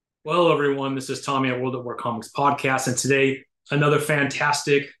Well, everyone, this is Tommy at World at War Comics Podcast, and today another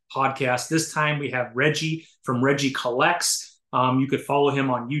fantastic podcast. This time we have Reggie from Regie Collects. You could follow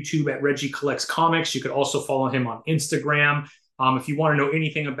him on YouTube at Regie Collects Comics. You could also follow him on Instagram. If you want to know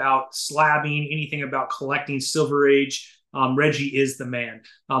anything about slabbing, anything about collecting Silver Age, Reggie is the man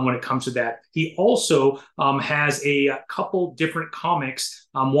when it comes to that. He also has a couple different comics,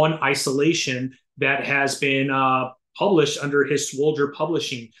 one Isolation that has been published under his Swolger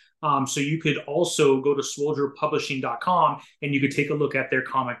Publishing. So you could also go to swoldierpublishing.com and you could take a look at their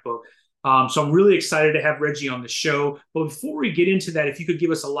comic book. So I'm really excited to have Reggie on the show. But before we get into that, if you could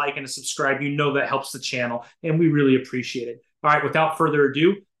give us a like and a subscribe, that helps the channel, and we really appreciate it. All right, without further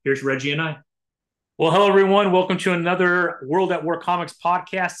ado, here's Reggie and I. Well, hello, everyone. Welcome to another World at War Comics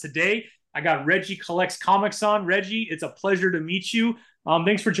podcast. Today, I got Regie Collects Comics on. Reggie, it's a pleasure to meet you.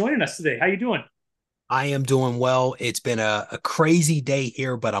 Thanks for joining us today. How you doing? I am doing well. It's been a crazy day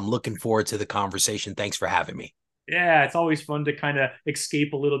here, but I'm looking forward to the conversation. Thanks for having me. Yeah, it's always fun to kind of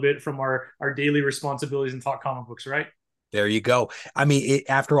escape a little bit from our daily responsibilities and talk comic books, right? There you go. I mean,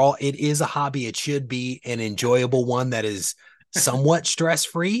 after all, it is a hobby. It should be an enjoyable one that is somewhat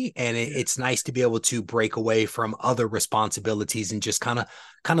stress-free, and it's nice to be able to break away from other responsibilities and just kind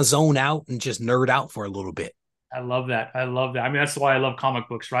of zone out and just nerd out for a little bit. I love that. I love that. I mean, that's why I love comic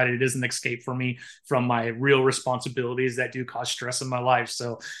books, right? It is an escape for me from my real responsibilities that do cause stress in my life.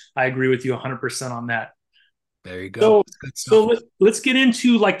 So I agree with you 100% on that. There you go. So, It's good stuff. let's get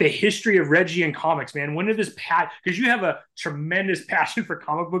into like the history of Reggie and comics, man. When did this because you have a tremendous passion for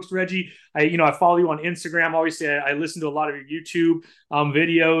comic books, Reggie. I follow you on Instagram. Obviously, I listen to a lot of your YouTube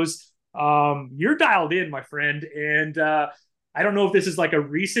videos. You're dialed in, my friend. And I don't know if this is like a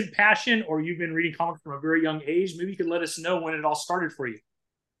recent passion or you've been reading comics from a very young age. Maybe you could let us know when it all started for you.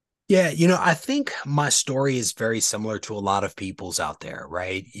 Yeah, I think my story is very similar to a lot of people's out there,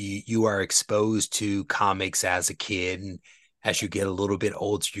 right? You are exposed to comics as a kid, and as you get a little bit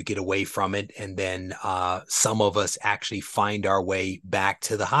older, you get away from it, and then some of us actually find our way back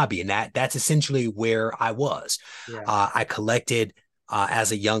to the hobby, and that's essentially where I was. Yeah. I collected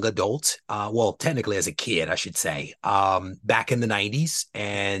as a young adult, well, technically as a kid, I should say, back in the '90s,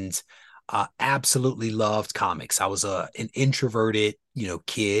 and absolutely loved comics. I was an introverted,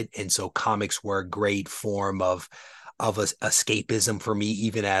 kid, and so comics were a great form of escapism for me,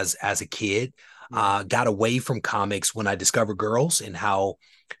 even as a kid. Yeah. Got away from comics when I discovered girls and how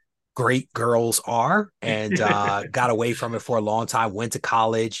great girls are, and got away from it for a long time. Went to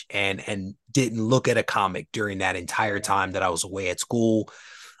college and didn't look at a comic during that entire time that I was away at school.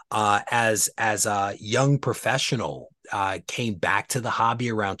 As a young professional, came back to the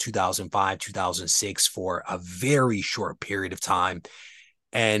hobby around 2005, 2006 for a very short period of time,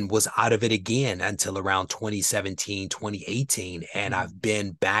 and was out of it again until around 2017, 2018. And Mm-hmm. I've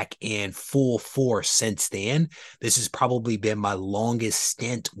been back in full force since then. This has probably been my longest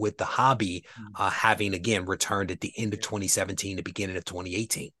stint with the hobby, having again returned at the end of 2017, the beginning of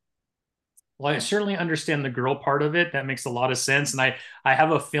 2018. Well, I certainly understand the girl part of it. That makes a lot of sense. And I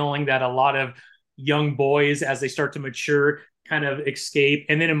have a feeling that a lot of young boys, as they start to mature, kind of escape.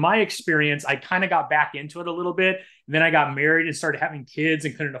 And then in my experience, I kind of got back into it a little bit. And then I got married and started having kids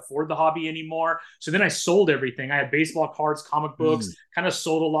and couldn't afford the hobby anymore. So then I sold everything. I had baseball cards, comic books, kind of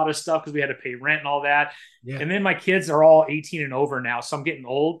sold a lot of stuff because we had to pay rent and all that. Yeah. And then my kids are all 18 and over now. So I'm getting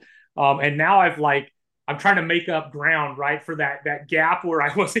old. And now I'm trying to make up ground, right, for that gap where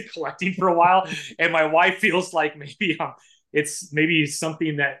I wasn't collecting for a while, and my wife feels like maybe it's maybe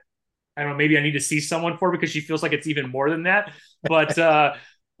something that I don't know, maybe I need to see someone for because she feels like it's even more than that. But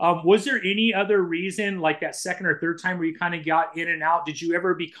was there any other reason, like that second or third time where you kind of got in and out? Did you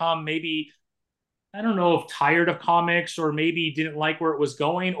ever become maybe I don't know if tired of comics or maybe didn't like where it was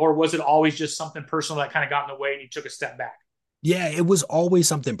going, or was it always just something personal that kind of got in the way and you took a step back? Yeah, it was always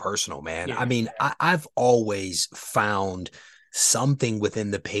something personal, man. I Yeah, mean, I've always found something within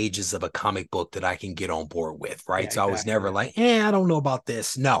the pages of a comic book that I can get on board with, yeah, right? So I was exactly. never like, I don't know about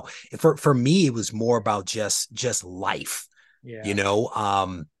this. No, for me, it was more about just life, Yeah.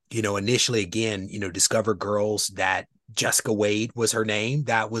 initially again, Discover Girls, that Jessica Wade was her name.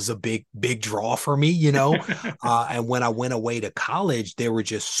 That was a big draw for me, and when I went away to college, there were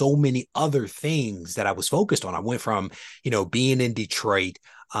just so many other things that I was focused on. I went from, being in Detroit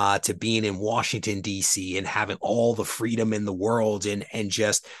to being in Washington, D.C., and having all the freedom in the world, and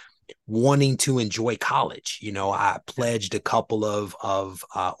just wanting to enjoy college. I pledged a couple of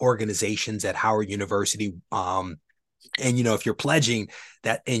organizations at Howard University. And if you're pledging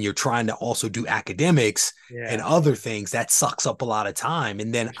that and you're trying to also do academics and Yeah, other things, that sucks up a lot of time.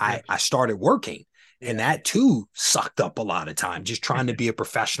 And then for I sure. I started working, and Yeah. that too sucked up a lot of time, just trying to be a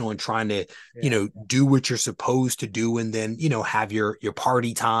professional and trying to, Yeah. do what you're supposed to do, and then, have your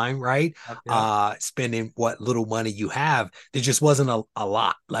party time, right? Yeah. Spending what little money you have. There just wasn't a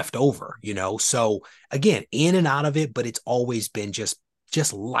lot left over, So again, in and out of it, but it's always been just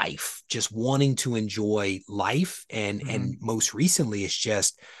life, just wanting to enjoy life. And Mhm. most recently it's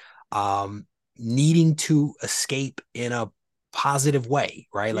just um needing to escape in a positive way,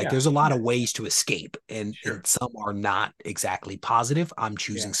 right? Like Yeah. there's a lot Yeah. of ways to escape, and Sure. some are not exactly positive. I'm Yeah.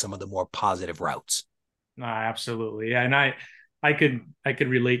 choosing some of the more positive routes. No, absolutely. Yeah. And I could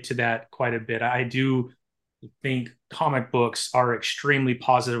relate to that quite a bit. I do think comic books are extremely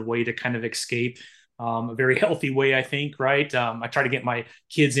positive way to kind of escape. A very healthy way, I think, right? I try to get my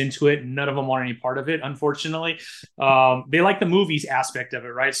kids into it. None of them want any part of it, unfortunately. They like the movies aspect of it,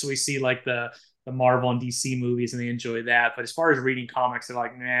 right? So we see like the Marvel and DC movies, and they enjoy that. But as far as reading comics, they're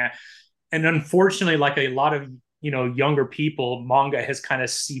like, nah. And unfortunately, like a lot of younger people, manga has kind of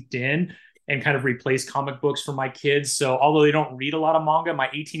seeped in and kind of replaced comic books for my kids. So although they don't read a lot of manga, my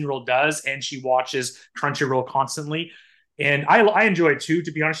 18-year-old does, and she watches Crunchyroll constantly. And I enjoy it too.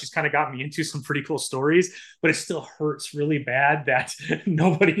 To be honest, she's kind of got me into some pretty cool stories, but it still hurts really bad that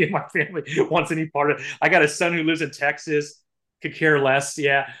nobody in my family wants any part of it. I got a son who lives in Texas, could care less.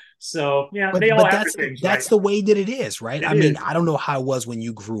 Yeah. So yeah, But they all but have that's their things, right? that's the way that it is, right? It I mean, is. I don't know how it was when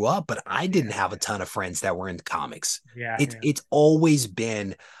you grew up, but I didn't Yeah. have a ton of friends that were in comics. Yeah. It's Yeah. it's always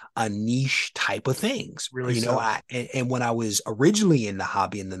been a niche type of things, Really so. and when I was originally in the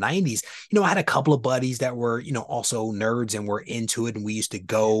hobby in the 90s, I had a couple of buddies that were, also nerds and were into it, and we used to Yeah.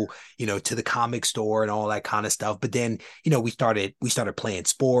 go, to the comic store and all that kind of stuff. But then, we started playing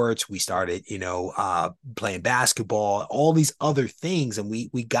sports, we Yeah. started, playing basketball, all these other things, and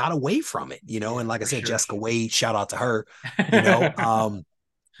we got away from it, Yeah, and like I for said, sure. Jessica Wade, shout out to her, you know.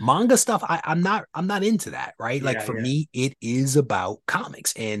 Manga stuff, I'm not into that, right? Like Yeah, for yeah, me, it is about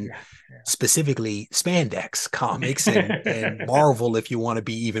comics, and yeah, specifically spandex comics, and yeah. Marvel, if you want to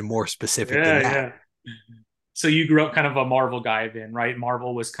be even more specific than Yeah, that. yeah. So you grew up kind of a Marvel guy then, right?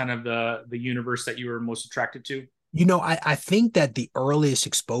 Marvel was kind of the universe that you were most attracted to. I think that the earliest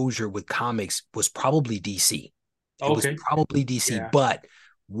exposure with comics was probably DC. It was Okay. probably DC, Yeah. but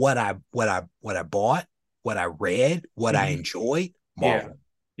what I bought, what I read, what I Hmm. enjoyed, Yeah. Marvel,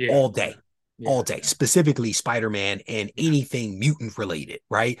 Yeah. all day, all Yeah. day, specifically Spider-Man and Yeah. anything mutant related,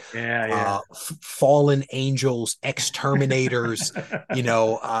 right? Yeah. Yeah. Fallen Angels, Exterminators,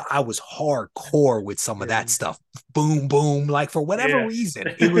 I was hardcore with some of Yeah. that stuff. Boom, boom. Like for whatever Yeah. reason,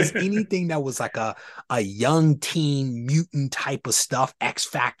 it was anything that was like a young teen mutant type of stuff. X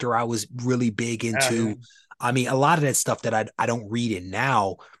Factor, I was really big Yeah. Yeah. into. I mean, a lot of that stuff that I don't read it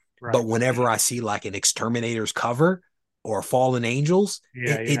now, but Right. whenever I see like an Exterminators cover or Fallen Angels,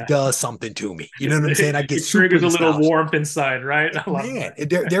 Yeah. it Yeah. does something to me. You know what I'm saying? I get It super triggers a little nostalgic. warmth inside, right? I love Man,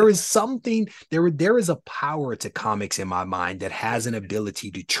 that. there is something, there is a power to comics in my mind that Yeah. has an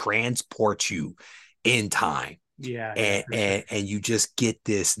ability to transport you in time, Yeah. Yeah. and For sure. and and you just get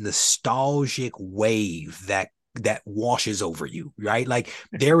this nostalgic wave that washes over you, right? Like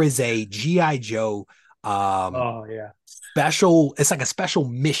there is a GI Joe Oh yeah. special, it's like a special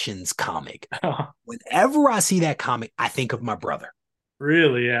missions comic. Whenever I see that comic, I think of my brother.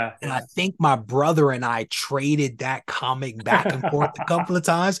 Really? Yeah. And I think my brother and I traded that comic back and forth a Yeah. couple of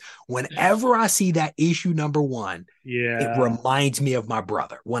times. Whenever I see that issue number one, it Yeah. reminds me of my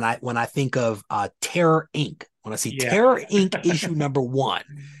brother. When I think of Terror Inc., when I see Yeah. Terror Inc. issue number one,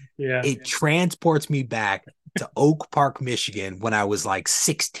 Yeah. it transports me back to Oak Park, Michigan, when I was like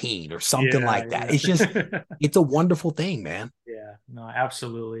 16 or something Yeah. like that. Yeah. It's a wonderful thing, man. Yeah. No,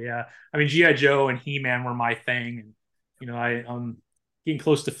 absolutely. Yeah. I mean, GI Joe and He Man were my thing, and I'm getting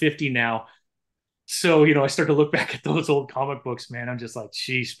close to 50 now. So, I start to look back at those old comic books, man. I'm just like,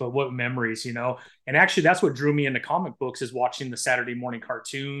 sheesh, but what memories. And actually, that's what drew me into comic books is watching the Saturday morning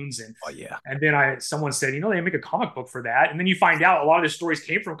cartoons. And Oh yeah. and then someone said, they make a comic book for that. And then you find out a lot of the stories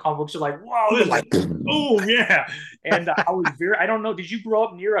came from comic books. You're like, wow, You were this is like, boom, yeah. And I don't know, did you grow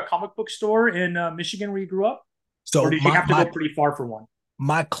up near a comic book store in Michigan where you grew up? Or so did you my have to go my pretty far for one?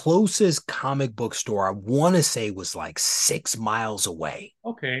 my closest comic book store, I want to say, was like 6 miles away.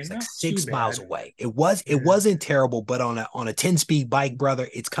 Okay, It's like not too 6 miles bad. away. It Yeah, wasn't terrible, but on a 10-speed bike, brother,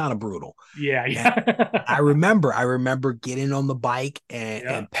 it's kind of brutal. yeah, And I yeah. remember I remember getting on the bike and,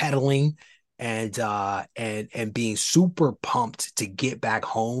 Yeah. and pedaling and being super pumped to get back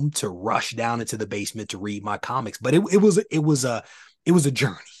home to rush down into the basement to read my comics. But it was a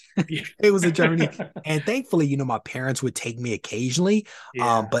journey. Yeah. It was a journey. And thankfully, my parents would take me occasionally.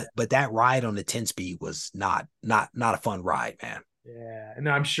 Yeah. But that ride on the 10 speed was not a fun ride, man. Yeah. And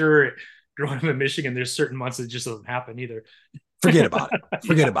I'm sure growing up in Michigan, there's certain months that just doesn't happen either. Forget about it.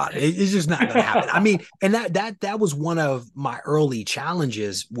 Forget Yeah. about it. It's just not going to happen. I mean, and that was one of my early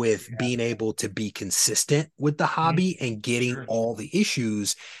challenges with Yeah. being able to be consistent with the Mhm. hobby and getting Sure. all the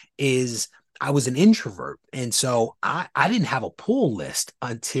issues is I was an introvert. And so I didn't have a pull list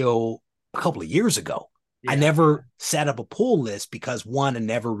until a couple of years ago. I Yeah. never set up a pull list because one, I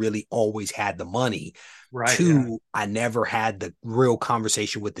never really always had the money. Right. Yeah. Two, I never had the real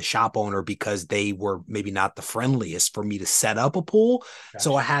conversation with the shop owner because they were maybe not the friendliest for me to set up a pool.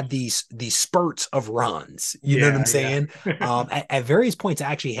 So I Gotcha. had these spurts of runs. You know what I'm Yeah. Yeah. saying? At various points,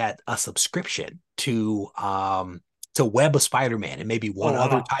 I actually had a subscription to Web of Spider-Man and maybe Oh, one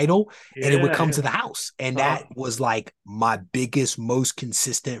other wow. title, and it would Yeah. come Yeah. to the house. And Uh-huh. that was like my biggest, most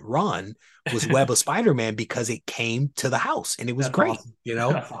consistent run was Web of Spider-Man because it came to the house and it was That's great, awesome. you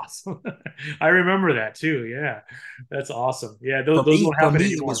know? That's awesome. I remember that too. Yeah. That's awesome. Yeah. For Those me, won't for happen me,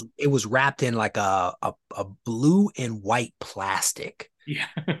 anymore. it was wrapped in like a blue and white plastic. Yeah.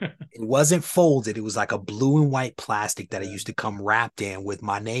 It wasn't folded. It was like a blue and white plastic that I Yeah. used to come wrapped in with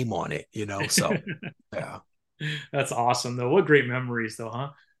my name on it, you know? So yeah. That's awesome though. What great memories though, huh?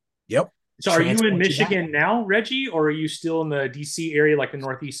 Yep. So are you in Transport you back. Michigan now, Reggie, or are you still in the DC area, like the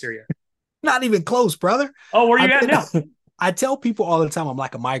Northeast area? Not even close, brother. Oh, where are you I've at now? been I tell people all the time I'm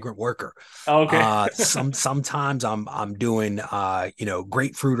like a migrant worker. Oh, okay. Sometimes I'm doing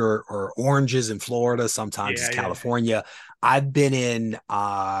grapefruit or oranges in Florida, sometimes it's Yeah, yeah. California. I've been in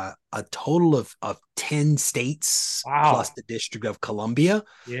a total of 10 states plus Wow. the District of Columbia.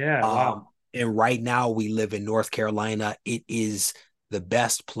 Yeah, Um, wow. and right now we live in North Carolina. It is the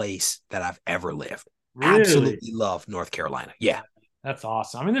best place that I've ever lived. Really? Absolutely love North Carolina. Yeah. That's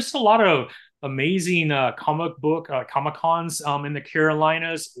awesome. I mean, there's a lot of amazing comic book comic cons in the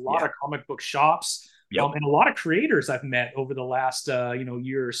Carolinas. A lot Yeah. of comic book shops, Yep. and a lot of creators I've met over the last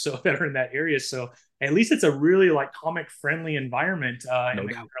year or so that are in that area. So at least it's a really like comic friendly environment in No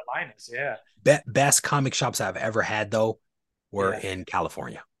the doubt. Carolinas. Yeah, Best comic shops I've ever had though were yeah. in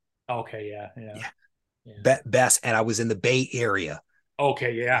California. Okay, yeah, yeah, Yeah. yeah. Best, and I was in the Bay Area,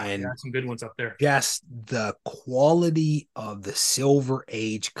 Okay, yeah, yeah. and Some good ones up there. just the quality of the Silver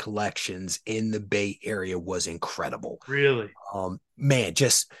Age collections in the Bay Area was incredible. Really, Man,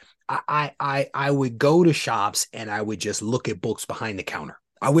 just I would go to shops and I would just look at books behind the counter.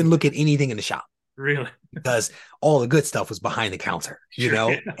 I wouldn't look at anything in the shop really. because all the good stuff was behind the counter,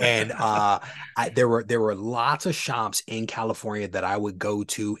 Sure. And there were lots of shops in California that I would go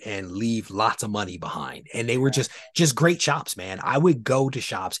to and leave lots of money behind, and they were Yeah, just great shops, man. I would go to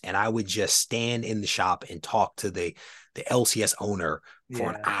shops and I would just stand in the shop and talk to the LCS owner for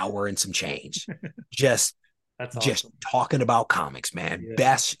an yeah. hour and some change, just That's just awesome. talking about comics, man.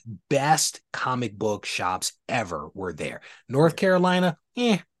 Yeah, Best comic book shops ever were there. North yeah, Carolina, the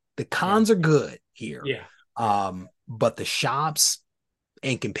yeah, cons are good here. yeah, yeah. But the shops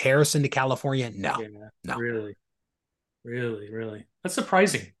in comparison to California, no, Yeah. no. Really, really, really. That's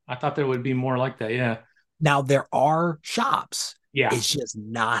surprising. I thought there would be more like that. Yeah. Now there are shops. Yeah. It's just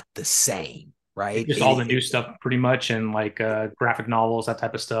not the same, It's right? just all the new stuff pretty much and like graphic novels, that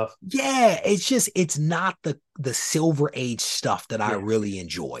type of stuff. Yeah, it's not the Silver Age stuff that I Yeah. really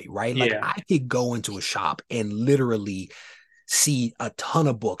enjoy, right? Like Yeah. I could go into a shop and literally see a ton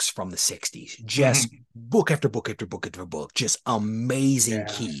of books from the 60s, just Mhm. book after book after book after book, just amazing Yeah.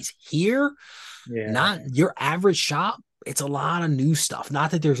 keys. Here, Yeah. not your average shop. It's a lot of new stuff.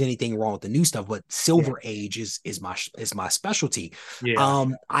 Not that there's anything wrong with the new stuff, but Yeah. Silver Age is my specialty. Yeah.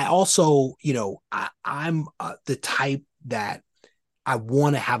 I also, I'm the type that I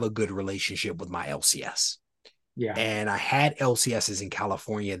want to have a good relationship with my LCS. Yeah. And I had LCSs in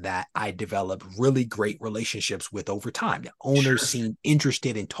California that I developed really great relationships with over time. The owners Sure. seemed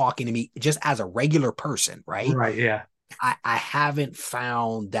interested in talking to me just as a regular person, right? Right. Yeah. I haven't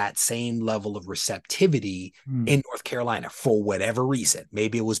found that same level of receptivity Hmm. in North Carolina for whatever reason.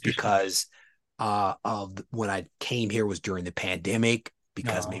 Maybe it was Interesting. because when I came here was during the pandemic,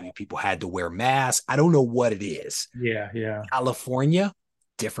 because No. maybe people had to wear masks. I don't know what it is. Yeah. Yeah. California,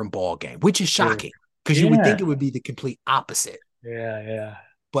 different ball game, which is Sure. shocking because you would think Yeah. it would be the complete opposite. Yeah. Yeah.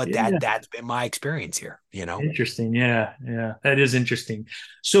 But Yeah. that's been my experience here. Interesting. Yeah. Yeah. That is interesting.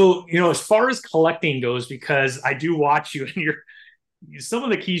 So, as far as collecting goes, because I do watch you and some of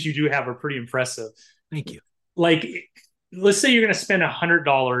the keys you do have are pretty impressive. Thank you. Like, let's say you're going to spend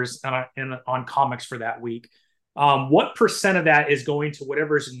 $100 on comics for that week. What percent of that is going to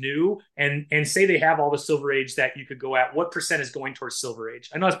whatever's new? And say they have all the Silver Age that you could go at. What percent is going towards Silver Age?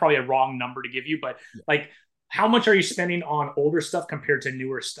 I know that's probably a wrong number to give you, but like, how much are you spending on older stuff compared to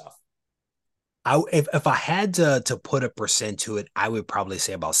newer stuff? If I had to put a percent to it, I would probably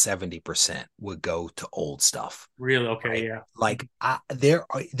say about 70% would go to old stuff. Really? Okay, Right. yeah. Like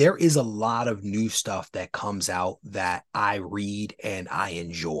there is a lot of new stuff that comes out that I read and I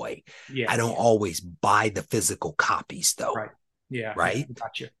enjoy. I Yeah, don't always buy the physical copies though, right. Yeah, yeah, right?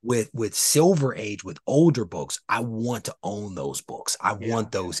 gotcha. With Silver Age, with older books, I want to own those books. I Yeah,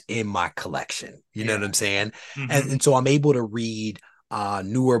 want those in my collection. You know yeah. what I'm saying? Hmm. And so I'm able to read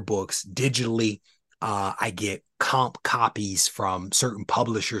newer books digitally. I get comp copies from certain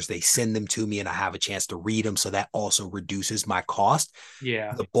publishers. They send them to me and I have a chance to read them. So that also reduces my cost.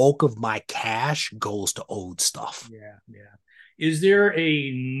 Yeah, The bulk of my cash goes to old stuff. yeah, yeah. Is there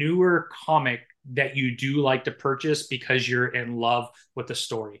a newer comic that you do like to purchase because you're in love with the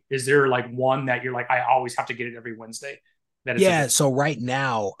story? Is there like one that you're like, I always have to get it every Wednesday? That it's a Yeah, good. so right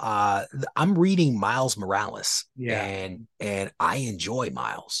now, I'm reading Miles Morales, Yeah, and I enjoy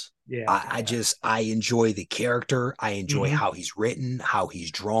Miles. yeah, I enjoy the character. I enjoy hmm, how he's written, how he's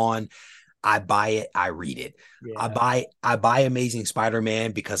drawn. I buy it, I read it. yeah, I buy Amazing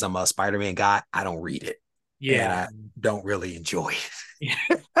Spider-Man because I'm a Spider-Man guy. I don't read it, and yeah, I don't really enjoy yeah.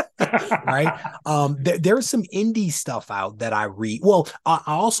 it. Right? There's some indie stuff out that I read. Well, I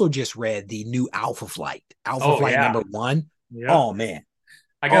also just read the new Alpha Oh Flight yeah, #1. yep. Oh man.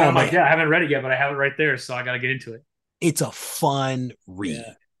 I got it Oh on my. man, Yeah, I haven't read it yet, but I have it right there, so I got to get into it. it's a fun Yeah, read.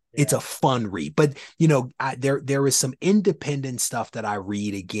 It's yeah, a fun read. But there is some independent stuff that I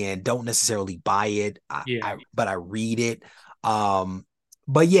read. Again, don't necessarily buy it. yeah, But I read it.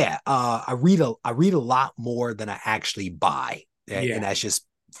 But yeah, I read a lot more than I actually buy. And yeah, that's just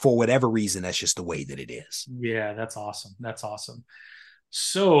for whatever reason, that's just the way that it is. yeah. That's awesome. That's awesome.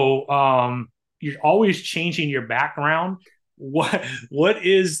 So, you're always changing your background. What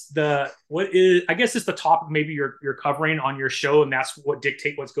is I guess it's the topic maybe you're covering on your show, and that's what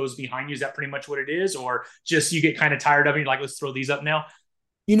dictate what goes behind you. Is that pretty much what it is, or just you get kind of tired of it? And you're like, let's throw these up now.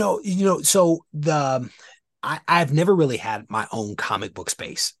 So I've never really had my own comic book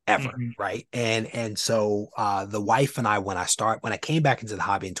space ever, Hmm. right? And so the wife and I, when I came back into the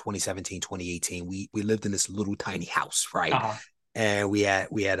hobby in 2017, 2018, we lived in this little tiny house, right? Uh-huh. And we had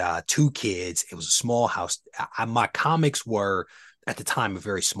two kids. It was a small house. My comics were at the time a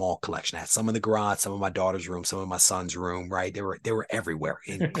very small collection. I had some in the garage, some in my daughter's room, some in my son's room, right? They were everywhere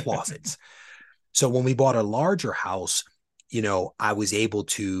in closets. So when we bought a larger house, I was able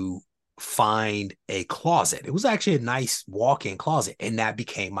to find a closet. It was actually a nice walk-in closet, and that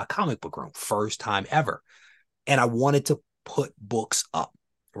became my comic book room, first time ever. And I wanted to put books up,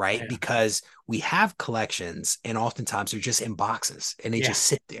 right? Yeah, Because we have collections, and oftentimes they're just in boxes, and they yeah, just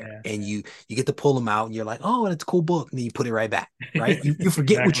sit there, yeah. and you get to pull them out, and you're like, oh, that's a cool book, and then you put it right back, right? You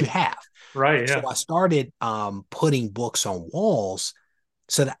forget what Exactly. you have. Right. So Yeah. I started putting books on walls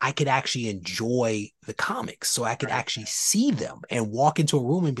so that I could actually enjoy the comics, so I could Right. actually see them and walk into a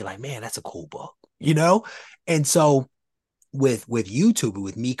room and be like, man, that's a cool book, you know? And so with YouTube,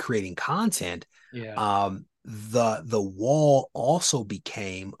 with me creating content, Yeah. the wall also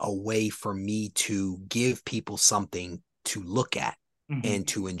became a way for me to give people something to look at Hmm. and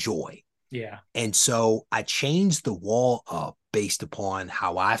to enjoy. Yeah. And so I changed the wall up based upon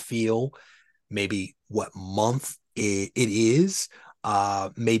how I feel, maybe what month it is,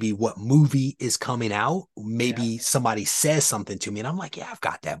 maybe what movie is coming out. Yeah. Maybe somebody says something to me, and I'm like, yeah, I've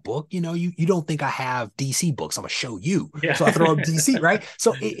got that book. You don't think I have DC books? I'm gonna show you. Yeah. So I throw up DC, right?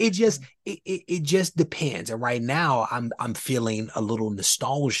 So it just depends. And right now, I'm feeling a little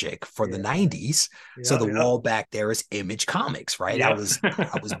nostalgic for the Yeah. '90s. So Yeah. the Yeah. wall back there is Image Comics, right? Yep.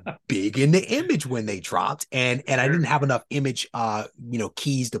 I was big into Image when they dropped, and I Sure. didn't have enough Image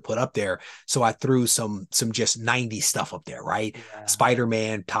keys to put up there, so I threw some just '90s stuff up there, right? Yeah.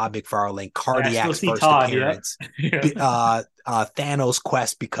 Spider-Man, Todd McFarlane, I still Cardiac's see first Todd. Yep. appearance, Yeah. Thanos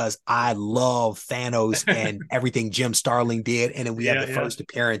Quest, because I love Thanos and everything Jim Starlin did, and then we have Yeah. the Yeah. first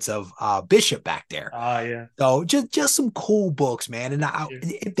appearance of Bishop back there. Yeah. So just some cool books, man, and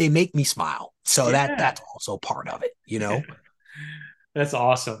Sure. they make me smile. So Yeah. that's also part of it. That's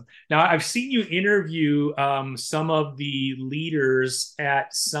awesome. Now, I've seen you interview some of the leaders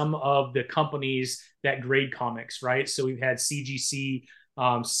at some of the companies that grade comics, right? So we've had CGC,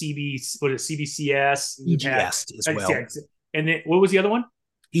 CB, what is it, CBCS? We've had, EGS as well. and then what was the other one?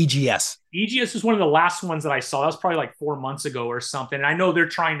 EGS. EGS was one of the last ones that I saw. That was probably like 4 months ago or something. And I know they're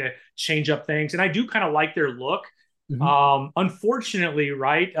trying to change up things, and I do kind of like their look. Mhm. Unfortunately,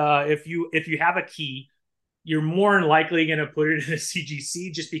 right? If you have a key, you're more than likely going to put it in a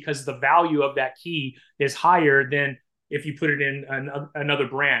CGC just because the value of that key is higher than if you put it in another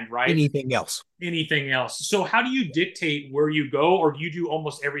brand, right? Anything else? Anything else. So how do you dictate where you go, or do you do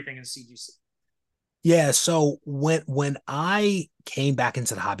almost everything in CGC? Yeah. So when I came back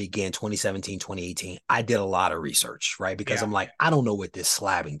into the hobby again, 2017, 2018, I did a lot of research, right? Because Yeah, I'm like, I don't know what this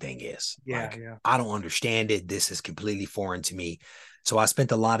slabbing thing is. yeah, Like, yeah. I don't understand it. This is completely foreign to me. So I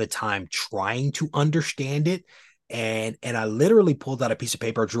spent a lot of time trying to understand it. And I literally pulled out a piece of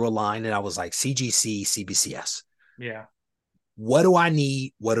paper, drew a line, and I was like, CGC, CBCS. Yeah. What do I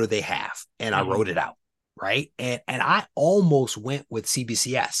need? What do they have? And I Hmm. wrote it out, right? And I almost went with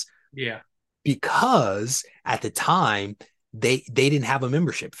CBCS Yeah. because at the time they didn't have a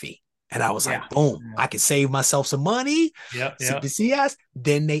membership fee. And I was Yeah. like, boom, Yeah. I could save myself some money. Yep. Yep. CBCS.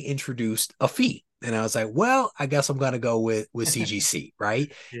 Then they introduced a fee. And I was like, well, I guess I'm gonna go with CGC,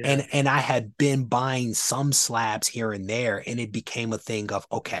 right? Yeah. And I had been buying some slabs here and there, and it became a thing of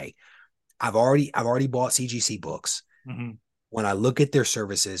okay, I've already bought CGC books. Hmm. When I look at their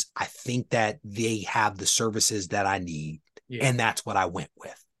services, I think that they have the services that I need, Yeah. and that's what I went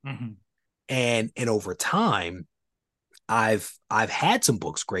with. Hmm. And over time, I've had some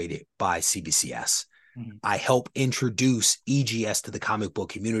books graded by CBCS. Hmm. I help introduce EGS to the comic book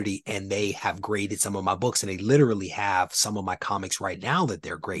community, and they have graded some of my books, and they literally have some of my comics right now that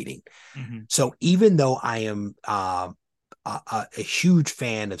they're grading. Hmm. So even though I am a huge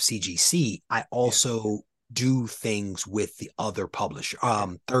fan of CGC, I Yeah. also do things with the other publisher,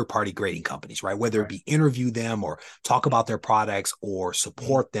 Yeah. third party grading companies, right? Whether it Right. be interview them or talk about their products or Mhm.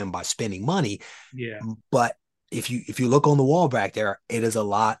 support them by spending money. Yeah. But if you look on the wall back there, it is a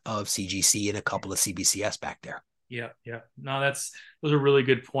lot of CGC and a couple of CBCS back there. Yeah. Yeah. No, those are really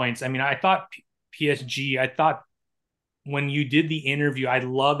good points. I mean, I thought PSG, I thought when you did the interview, I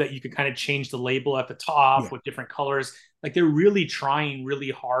love that you could kind of change the label at the top Yeah. with different colors. Like they're really trying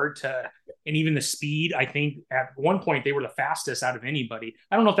really hard to, and even the speed, I think at one point they were the fastest out of anybody.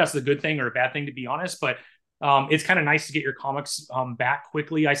 I don't know if that's the good thing or a bad thing, to be honest, but it's kind of nice to get your comics back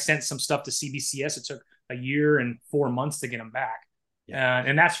quickly. I sent some stuff to CBCS. It took a year and 4 months to get them back. Yeah.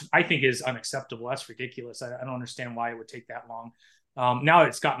 And that's, I think, is unacceptable. That's ridiculous. I don't understand why it would take that long. Now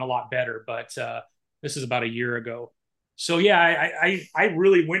it's gotten a lot better, but this is about a year ago. So yeah, I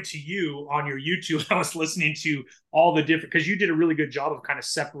really went to you on your YouTube. I was listening to all the different, because you did a really good job of kind of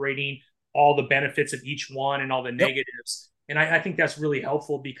separating all the benefits of each one and all the Yep. negatives. And I think that's really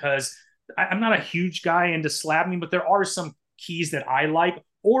helpful because I'm not a huge guy into slabbing, but there are some keys that I like,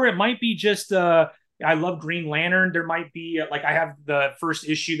 or it might be just I love Green Lantern. There might be like I have the first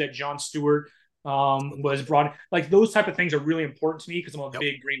issue that John Stewart was brought. Like those type of things are really important to me because I'm a Yep.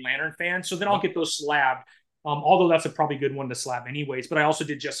 big Green Lantern fan. So then I'll Yep. get those slabbed. Although that's a probably good one to slap anyways. But I also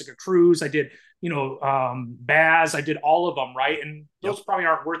did Jessica Cruz. I did, Baz. I did all of them, right? And Yep. those probably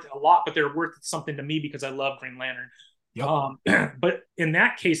aren't worth a lot, but they're worth something to me because I love Green Lantern. Yep. But in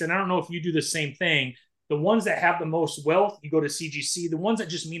that case, and I don't know if you do the same thing, the ones that have the most wealth, you go to CGC. The ones that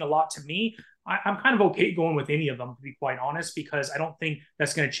just mean a lot to me, I'm kind of okay going with any of them, to be quite honest, because I don't think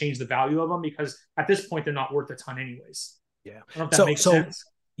that's going to change the value of them because at this point, they're not worth a ton anyways. Yeah. I don't know if that So makes so sense.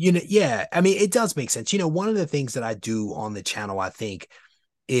 yeah, I mean it does make sense. One of the things that I do on the channel, I think,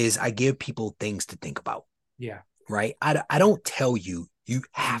 is I give people things to think about, Yeah, right? I don't tell you you mhm,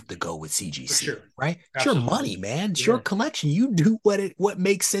 have to go with for CGC, sure. right? It's your Absolutely. money, man. It's your Yeah. collection. You do what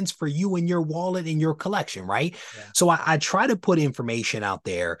makes sense for you and your wallet and your collection, right? Yeah. So I try to put information out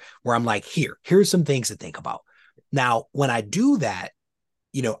there where I'm like, here's some things to think about. Now, when I do that,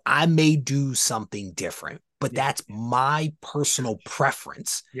 I may do something different, but Yeah. that's my personal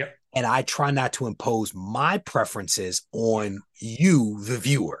preference. Yep. And I try not to impose my preferences on you, the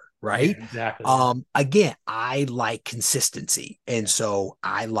viewer, Yeah. right? Exactly. Yeah. Again, I like consistency. And Yeah. so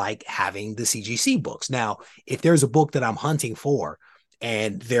I like having the CGC books. Now, if there's a book that I'm hunting for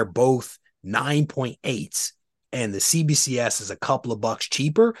and they're both 9.8s and the CBCS is a couple of bucks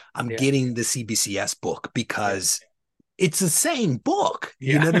cheaper, I'm Yeah. getting the CBCS book Yeah. because it's the same book.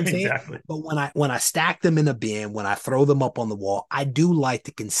 You Yeah. know what I'm saying? Exactly. But when I stack them in a bin, when I throw them up on the wall, I do like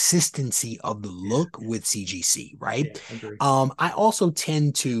the consistency of the Yeah. look with CGC, Yeah. right? I agree. I also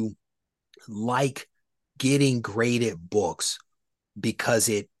tend to like getting graded books because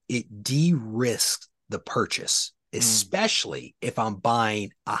it de-risks the purchase, Mm. especially if I'm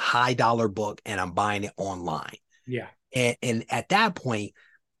buying a high dollar book and I'm buying it online. Yeah. And at that point,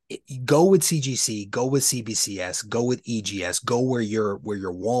 go with CGC, go with CBCS, go with EGS, go where your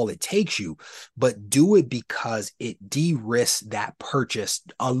wallet takes you, but do it because it de-risks that purchase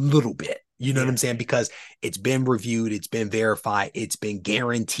a little bit. You know what Yeah. I'm saying? Because it's been reviewed, it's been verified, it's been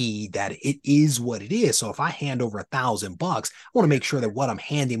guaranteed that it is what it is. So if I hand over $1,000, I want to Yeah. make sure that what I'm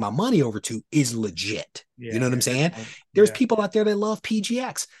handing my money over to is legit. You Yeah. know what I'm Yeah. Good saying? point. There's Yeah. people out there that love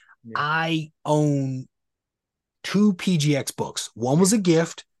PGX. Yeah. I own two PGX books. One Yeah. was a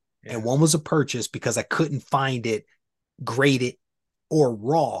gift. and one was a purchase because I couldn't find it graded or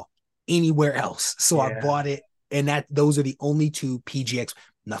raw anywhere else. So I Yeah. bought it, and those are the only two PGX.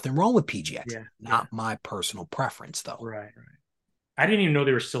 Nothing wrong with PGX. Yeah. Yeah. Not my personal preference, though. Right. Right. I didn't even know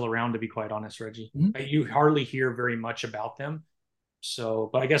they were still around, to be quite honest, Reggie. Mhm. You hardly hear very much about them. So,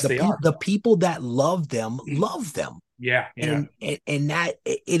 but I guess they are. The people that love them, Yeah. Yeah. and that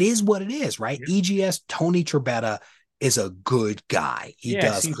it is what it is, right? Yeah. EGS Tony Trebetta is a good guy.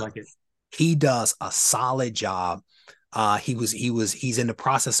 Yeah. It seems like it. He does a solid job. He's in the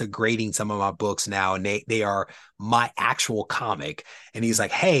process of grading some of my books now, and they are my actual comic. And he's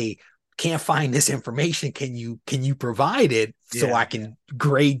like, "Hey, can't find this information. Can you provide it so I can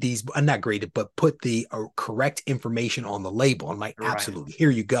grade these? Not grade it, but put the correct information on the label." I'm like, absolutely.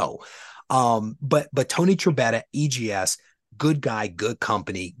 Here you go. But Tony Trebetta, EGS, good guy, good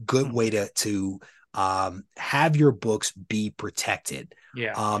company, good way to have your books be protected.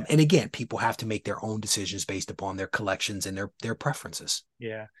 And again, people have to make their own decisions based upon their collections and their preferences.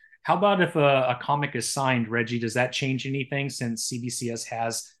 Yeah. How about if a comic is signed, Reggie? Does that change anything since CBCS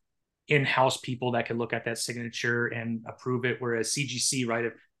has in-house people that can look at that signature and approve it, whereas CGC, right?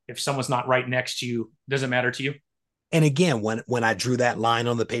 If someone's not right next to you, doesn't matter to you? And again, when I drew that line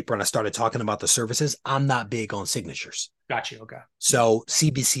on the paper and I started talking about the services, I'm not big on signatures. Got you. Okay. So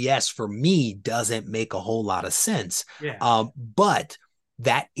CBCS for me doesn't make a whole lot of sense. Yeah. But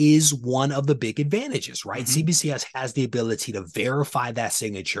that is one of the big advantages, right? Mm-hmm. CBCS has the ability to verify that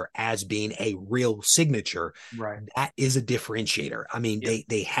signature as being a real signature. Right. That is a differentiator. I mean,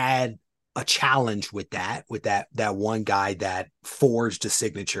 they had a challenge with that one guy that forged a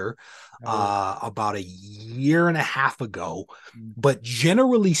signature about a year and a half ago. But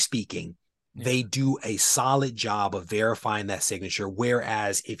generally speaking, they do a solid job of verifying that signature.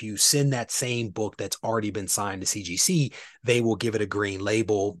 Whereas if you send that same book that's already been signed to CGC, they will give it a green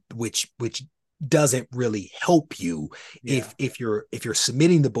label, which doesn't really help you if you're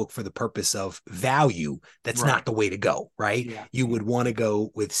submitting the book for the purpose of value. That's not the way to go, right? You would want to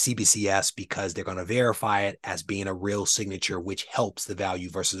go with CBCS because they're going to verify it as being a real signature, which helps the value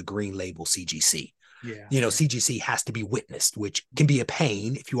versus a green label CGC. CGC has to be witnessed, which can be a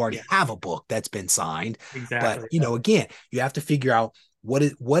pain if you already have a book that's been signed. Exactly. But again, you have to figure out what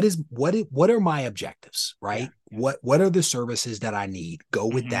are my objectives, right? What are the services that I need? Go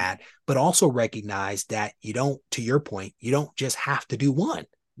with that, but also recognize that to your point, you don't just have to do one.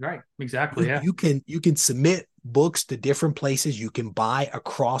 Right. Exactly. You can submit books to different places. You can buy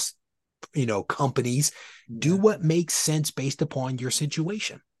across, companies. Do what makes sense based upon your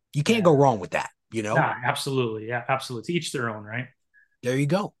situation. You can't go wrong with that. Absolutely. Yeah, absolutely. To each their own, right? There you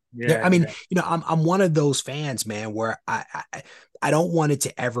go. I mean, I'm one of those fans, man, where I don't want it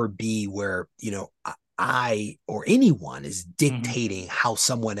to ever be where, I or anyone is dictating how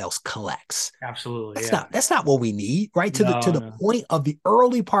someone else collects. Absolutely. That's not what we need, right? To the point of the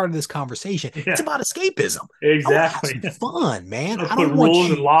early part of this conversation. It's about escapism. Exactly. Have some fun, man. I don't want rules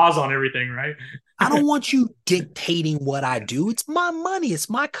and laws on everything, right? I don't want you dictating what I do. It's my money. It's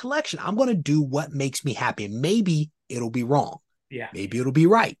my collection. I'm going to do what makes me happy. And maybe it'll be wrong. Yeah. Maybe it'll be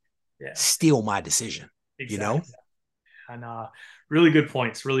right. Yeah. Still my decision. Exactly. And really good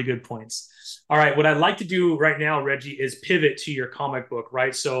points. Really good points. All right. What I'd like to do right now, Reggie, is pivot to your comic book,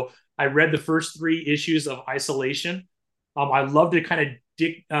 right? So I read the first 3 issues of Isolation. I'd love to kind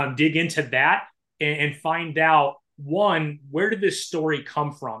of dig into that and find out, one, where did this story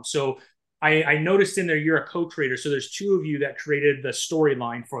come from? So I noticed in there you're a co-creator. So there's 2 of you that created the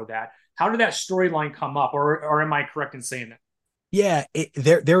storyline for that. How did that storyline come up? Or am I correct in saying that? Yeah,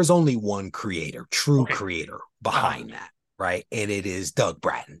 there's only one creator, true creator behind that, right? And it is Doug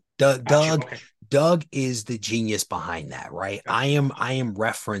Bratton. Doug is the genius behind that, right? I am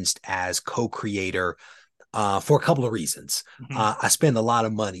referenced as co-creator for a couple of reasons. I spend a lot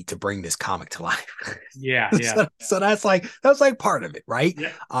of money to bring this comic to life. So that's like part of it, right?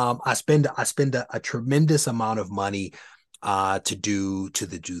 I spend a tremendous amount of money to do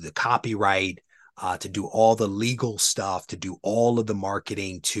the copyright, to do all the legal stuff, to do all of the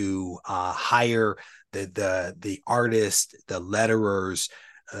marketing, to hire the artists, the letterers,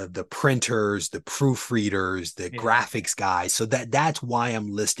 the printers, the proofreaders, the graphics guys. So that's why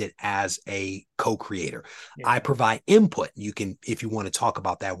I'm listed as a co-creator. I provide input. You can, if you want to talk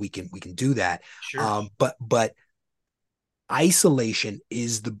about that, we can do that. Sure. But Isolation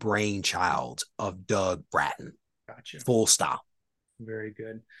is the brainchild of Doug Bratton. Gotcha. Full stop. Very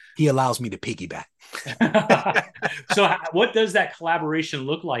good. He allows me to piggyback. So what does that collaboration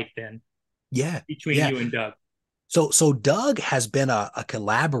look like then? Between you and Doug? So Doug has been a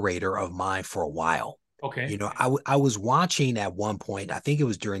collaborator of mine for a while. Okay. I was watching at one point, I think it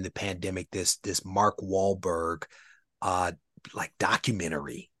was during the pandemic, this Mark Wahlberg uh like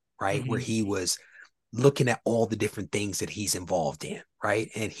documentary, right? Where Hmm. he was looking at all the different things that he's involved in, right?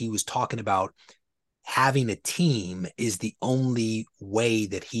 And he was talking about having a team is the only way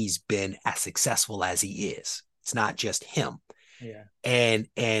that he's been as successful as he is. It's not just him. Yeah. And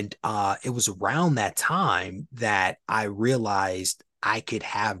it was around that time that I realized I could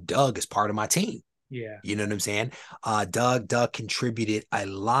have Doug as part of my team. Yeah. You know what I'm saying? Doug contributed a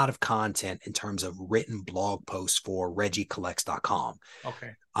lot of content in terms of written blog posts for regiecollects.com.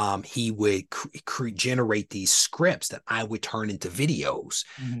 Okay. He would generate these scripts that I would turn into videos.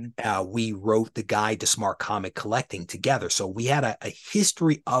 Hmm. We wrote the guide to smart comic collecting together. So we had a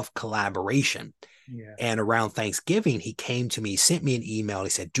history of collaboration. Yeah. And around Thanksgiving, he came to me, sent me an email. He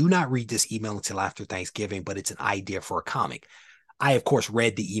said, "Do not read this email until after Thanksgiving, but it's an idea for a comic." I, of course,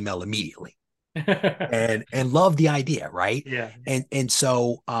 read the email immediately and loved the idea, right? Yeah. And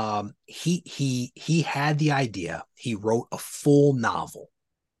so he had the idea. He wrote a full novel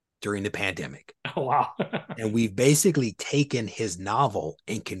during the pandemic. Oh, wow. And we've basically taken his novel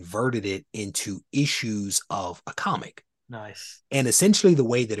and converted it into issues of a comic. Nice. And essentially, the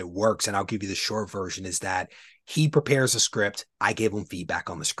way that it works, and I'll give you the short version, is that he prepares a script. I give him feedback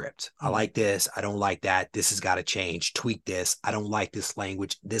on the script. I Hmm. like this. I don't like that. This has got to change. Tweak this. I don't like this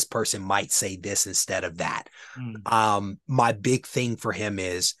language. This person might say this instead of that. Hmm. My big thing for him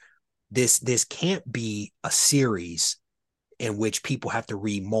is this can't be a series in which people have to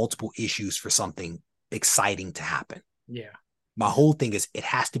read multiple issues for something exciting to happen. Yeah. My whole thing is it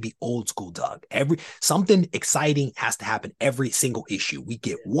has to be old school, Doug. Something exciting has to happen every single issue. We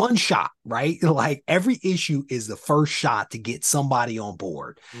get one shot, right? Like every issue is the first shot to get somebody on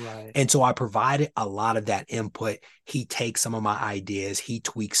board. Right. And so I provided a lot of that input. He takes some of my ideas, he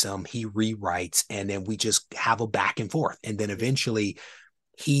tweaks them, he rewrites, and then we just have a back and forth. And then eventually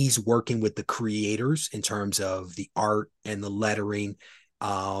he's working with the creators in terms of the art and the lettering.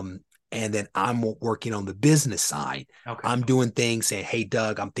 And then I'm working on the business side. Okay. I'm doing things saying, "Hey,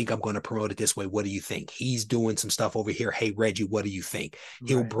 Doug, I'm going to promote it this way. What do you think?" He's doing some stuff over here. "Hey, Reggie, what do you think?"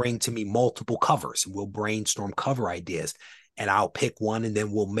 He'll Right. bring to me multiple covers and we'll brainstorm cover ideas. And I'll pick one and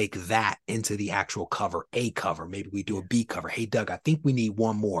then we'll make that into the actual cover, a cover. Maybe we do a B cover. "Hey, Doug, I think we need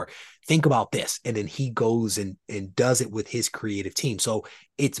one more. Think about this." And then he goes and does it with his creative team. So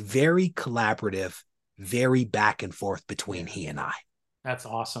it's very collaborative, very back and forth between Yeah. he and I. That's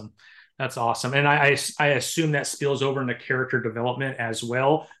awesome. That's awesome. And I assume that spills over into character development as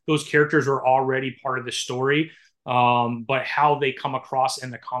well. Those characters are already part of the story. But how they come across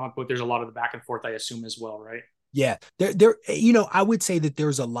in the comic book, there's a lot of the back and forth, I assume, as well, right? Yeah, I would say that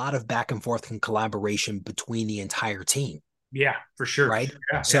there's a lot of back and forth and collaboration between the entire team, Yeah, for sure. right?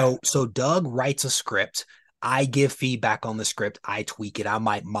 Yeah, yeah. So Doug writes a script. I give feedback on the script. I tweak it. I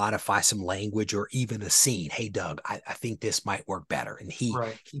might modify some language or even a scene. "Hey, Doug, I think this might work better." And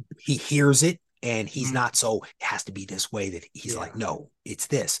Right. he hears it and he's Mhm. not so it has to be this way that he's Yeah. like, "No, it's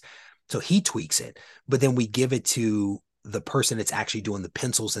this." So he tweaks it. But then we give it to the person that's actually doing the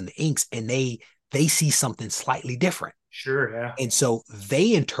pencils and the inks, and they see something slightly different. Sure. Yeah. And so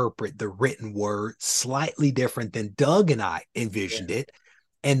they interpret the written word slightly different than Doug and I Yeah. envisioned it.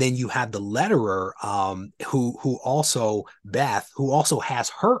 And then you have the letterer, who also Beth, who also has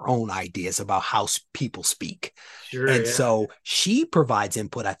her own ideas about how people speak. Sure. And Yeah. so she provides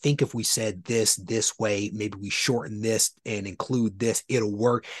input. "I think if we said this way, maybe we shorten this and include this, it'll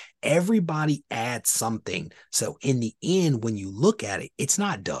work." Everybody adds something. So in the end, when you look at it, it's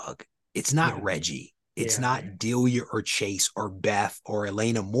not Doug, it's not Yeah. Reggie, it's Yeah. not Delia or Chase or Beth or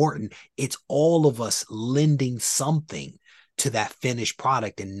Elena Morton. It's all of us lending something to that finished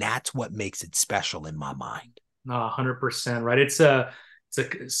product. And that's what makes it special in my mind. No, 100%. Right. It's a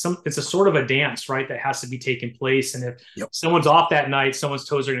sort of a dance, right? That has to be taking place. And if Yep. someone's off that night, someone's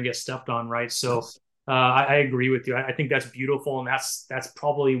toes are going to get stepped on, right? So Yes. I agree with you. I think that's beautiful, and that's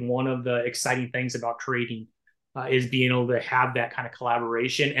probably one of the exciting things about creating is being able to have that kind of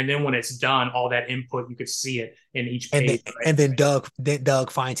collaboration. And then when it's done, all that input, you could see it in each And then page, and then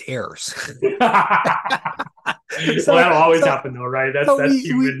Doug finds errors. right? Well, so that'll always so happen, though, right? That's so that's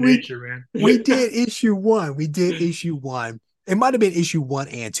human nature, we man. did issue one. We did issue one. It might have been issue one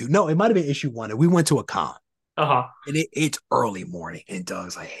and two. No, it might have been issue one. And we went to a con. Uh-huh. And it's early morning. And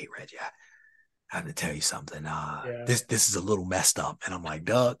Doug's like, "Hey, Reggie, I have to tell you something. Yeah. This is a little messed up." And I'm like,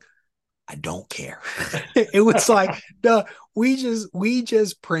 "Doug, I don't care." It was like we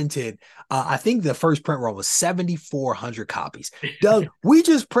just printed. I think the first print run was 7,400 copies. "Doug, we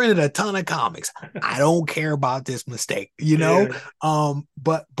just printed a ton of comics. I don't care about this mistake, you know." Yeah.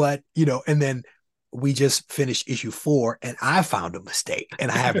 But and then we just finished issue 4 and I found a mistake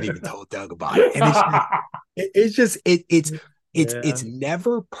and I haven't even told Doug about it. And it's Yeah,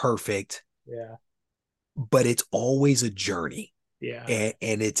 never perfect, yeah, but it's always a journey. yeah.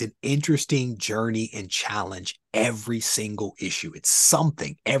 And it's an interesting journey and challenge every single issue. It's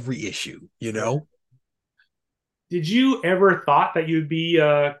something every issue, you Right. know? Did you ever thought that you'd be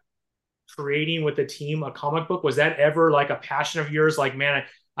creating with a team a comic book? Was that ever like a passion of yours? Like, man,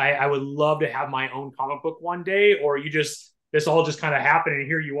 I would love to have my own comic book one day, or you just this all just kind of happened and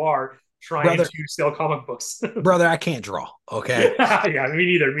here you are trying Brother, to sell comic books. brother, I can't draw. Okay. Yeah, me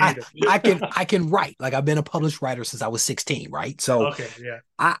neither. Me I neither. I can write. Like I've been a published writer since I was 16, right? So Okay,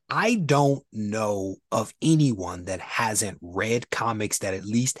 yeah, I don't know of anyone that hasn't read comics that at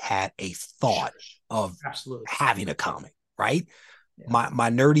least had a sure, thought of absolutely. having a comic, right? Yeah, My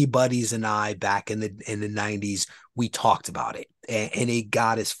nerdy buddies and I back in the 90s, we talked about it. And it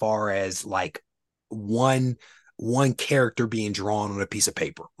got as far as like one one character being drawn on a piece of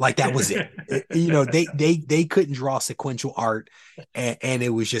paper. Like that was it. You know, they couldn't draw sequential art and it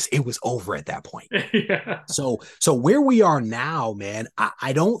was over at that point. yeah, So where we are now, man,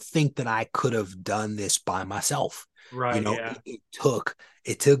 I don't think that I could have done this by myself. You right, know, yeah, it took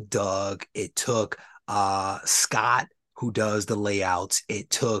Doug, it took Scott who does the layouts, it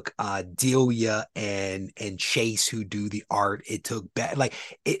took Delia and Chase who do the art. It took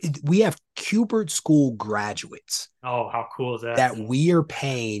we have Cubert School graduates oh, how cool is that? that we are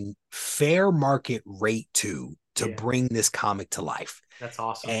paying fair market rate to Yeah, bring this comic to life. that's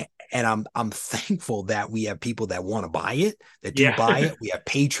awesome. And I'm thankful that we have people that want to buy it, that do Yeah, buy it. We have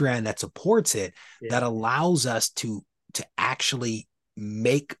Patreon that supports it, that yeah, allows us to actually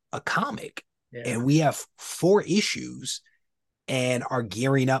make a comic. yeah, And we have 4 issues and are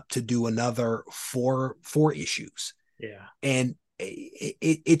gearing up to do another four issues. yeah, And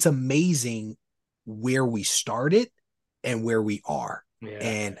it's amazing where we started and where we are. yeah,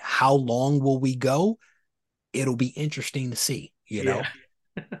 And how long will we go? It'll be interesting to see, you yeah.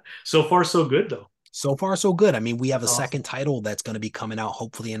 know. So far, so good though. So far, so good. I mean, we have a That's second awesome. title that's going to be coming out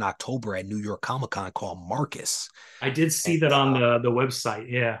hopefully in October at New York Comic Con called Marcus. I did see And that on the website.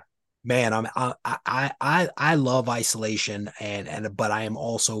 Yeah. man, I love isolation and but I am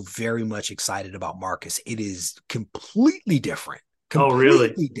also very much excited about Marcus. It is completely different. Oh, really?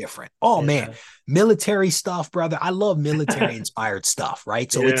 Completely different. Oh man, Yeah. military stuff, brother. I love military inspired stuff,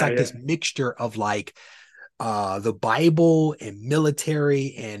 right? So it's Yeah, like yeah. this mixture of like the Bible and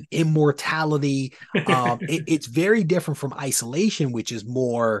military and immortality. It's very different from isolation, which is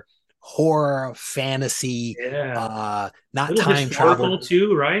more horror, fantasy, Yeah. A not little time travel. historical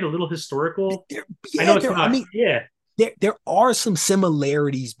too, right? A little historical. There, I know yeah, it's there. I not. mean, Yeah. there are some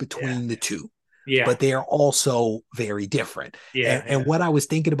similarities Yeah. between the two, Yeah. but they are also very different. Yeah. And Yeah. what I was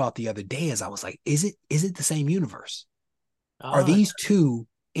thinking about the other day is I was like, is it the same universe? Are Ah, these two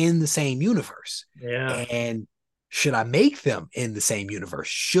in the same universe? yeah. And should I make them in the same universe?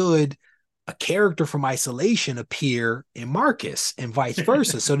 Should a character from Isolation appear in Marcus and vice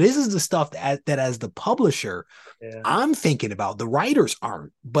versa? So this is the stuff that as the publisher, Yeah. I'm thinking about. The writers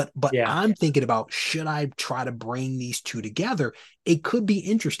aren't, but Yeah. I'm thinking about, should I try to bring these two together? It could be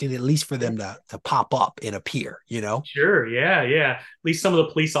interesting, at least for them to pop up and appear, you know? Sure. Yeah. Yeah. At least some of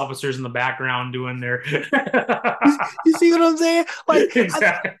the police officers in the background doing their. You see what I'm saying? Like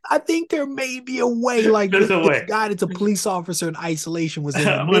Exactly. I think there may be a way, like There's a this way. guy that's a police officer in isolation was in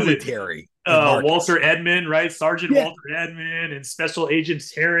the Was it military in Marcus. Walter Edmond, right? Sergeant Yeah, Walter Edmond and Special Agent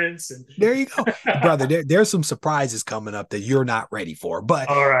Terrence. And there you go, brother. There's some surprises coming up that you're not ready for, all right.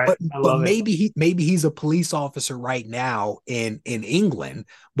 I but love it. maybe he's a police officer right now in England,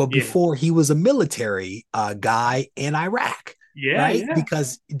 but Yeah. before he was a military guy in Iraq, Yeah. right? Yeah.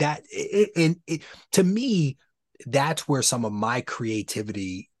 Because to me, that's where some of my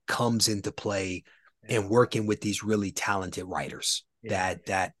creativity comes into play Yeah. in working with these really talented writers Yeah.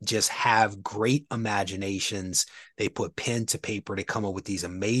 that just have great imaginations. They put pen to paper, they come up with these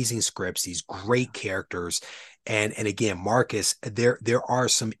amazing scripts, these great characters. And again, Marcus, there are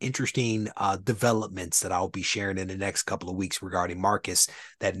some interesting developments that I'll be sharing in the next couple of weeks regarding Marcus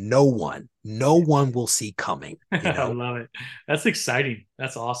that no one will see coming, you I know. love it. That's exciting.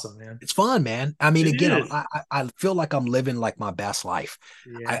 That's awesome, man. It's fun, man. I mean, It again, is. I feel like I'm living like my best life.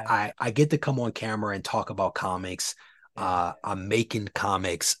 Yeah. I get to come on camera and talk about comics. Yeah. I'm making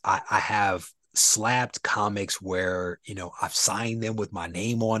comics. I have slabbed comics where, you know, I've signed them with my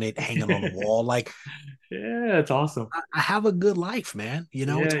name on it, hanging on the wall. Like Yeah, it's awesome. I have a good life, man. You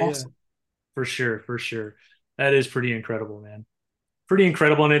know, it's Yeah, yeah. awesome. For sure, for sure. That is pretty incredible, man. Pretty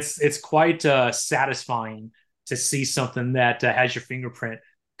incredible, and it's quite satisfying to see something that has your fingerprint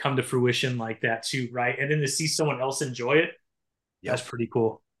come to fruition like that too, right? And then to see someone else enjoy it, that's Yep. pretty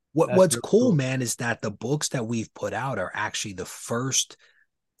cool. That's What's really cool, cool. man, is that the books that we've put out are actually the first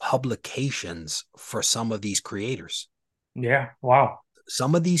publications for some of these creators. Yeah. Wow.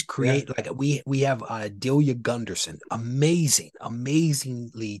 Some of these Yeah. create like we have Delia Gunderson,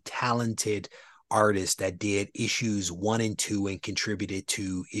 amazingly talented artist that did issues 1 and 2 and contributed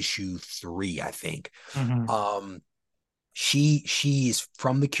to issue 3, I think. Hmm. Um, she's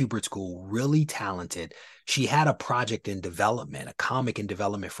from the Kubert School, really talented. She had a project in development, a comic in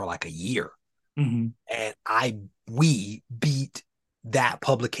development for like a year, Hmm. and we beat that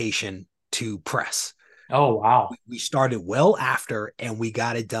publication to press. Oh, wow. We started well after and we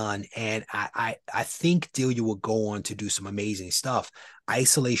got it done. And I think Delia will go on to do some amazing stuff.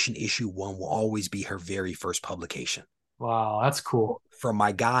 Isolation issue 1 will always be her very first publication. Wow. That's cool. For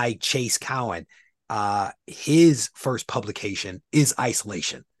my guy Chase Cowan, his first publication is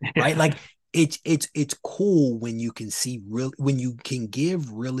Isolation, right? Yeah. Like it's cool when you can see real when you can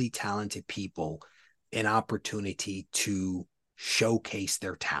give really talented people an opportunity to showcase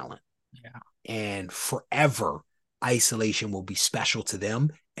their talent. Yeah. And forever, Isolation will be special to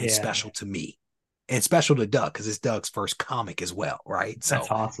them and Yeah. special to me and special to Doug because it's Doug's first comic as well, right? So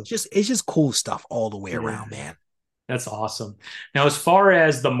That's awesome. it's just cool stuff all the way Yeah. around, man. That's awesome. Now, as far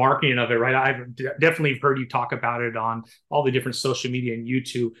as the marketing of it, right? I've definitely heard you talk about it on all the different social media and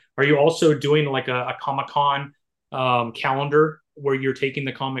YouTube. Are you also doing like a Comic-Con calendar where you're taking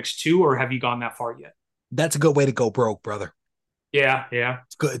the comics to, or have you gone that far yet? That's a good way to go broke, brother. Yeah, yeah,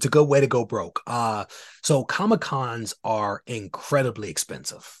 It's good. It's a good way to go broke. So Comic Cons are incredibly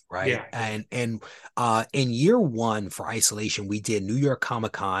expensive, right? yeah, yeah. And in year 1 for Isolation, we did New York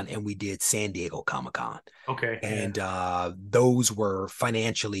Comic Con and we did San Diego Comic Con, Okay, yeah, and those were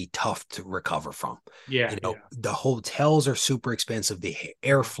financially tough to recover from. yeah, yeah, The hotels are super expensive, the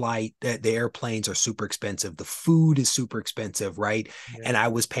air flight, the airplanes are super expensive, the food is super expensive, right? yeah. And I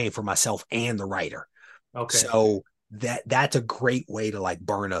was paying for myself and the writer. Okay, So that's a great way to like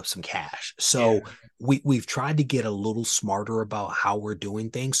burn up some cash. yeah, So we've tried to get a little smarter about how we're doing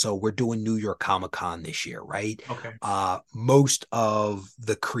things. So we're doing New York Comic Con this year, right? okay. Most of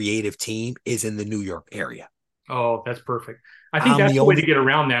the creative team is in the New York area. Oh, that's perfect. I think I'm that's the the way to only get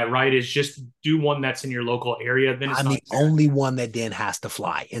around that, right? Is just do one that's in your local area. Then it's I'm not the exact. only one that then has to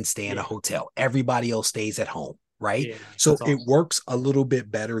fly and stay in a Yeah, hotel. Everybody else stays at home, right? yeah, So that's it awesome. works a little bit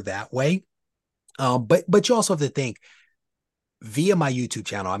better that way. But you also have to think via my YouTube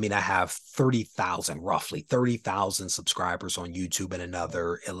channel. I mean, I have 30,000, roughly 30,000 subscribers on YouTube and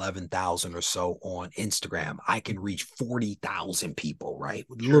another 11,000 or so on Instagram. I can reach 40,000 people, right?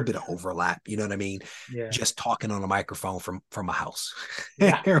 With a little Sure, bit of sure. overlap, you know what I mean? Yeah, Just talking on a microphone from a house,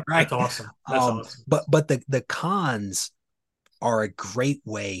 yeah. right? That's awesome. That's awesome. But the cons are a great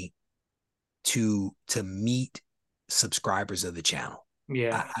way to meet subscribers of the channel.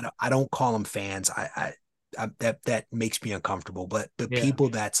 Yeah, I don't call them fans. That makes me uncomfortable. But yeah, people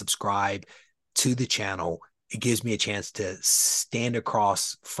that subscribe to the channel, it gives me a chance to stand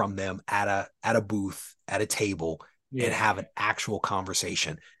across from them at a booth at a table and yeah. have an actual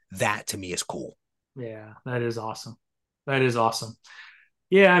conversation. That to me is cool. Yeah, that is awesome. That is awesome.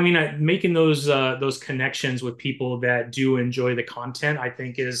 Yeah, I mean, making those connections with people that do enjoy the content, I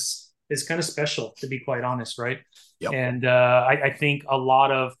think is kind of special, to be quite honest, right? Yep. And I think a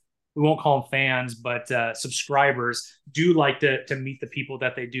lot of we won't call them fans, but subscribers do like to meet the people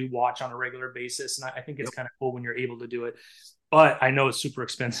that they do watch on a regular basis, and I think it's Yep. kind of cool when you're able to do it. But I know it's super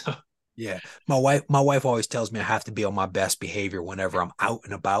expensive. Yeah. My wife always tells me I have to be on my best behavior whenever I'm out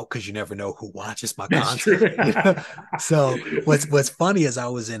and about because you never know who watches my That's true. content. So what's funny is I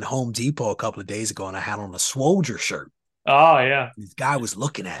was in Home Depot a couple of days ago and I had on a Swolger shirt. Oh yeah, This guy was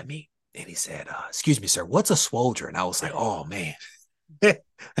looking at me and he said, "Excuse me, sir, what's a Swolger?" And I was like, "Oh man."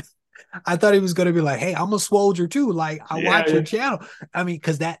 I thought he was going to be like, "Hey, I'm a Swolger too. Like, I watch your yeah, channel." I mean,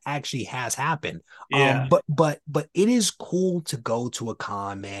 because that actually has happened. yeah, But it is cool to go to a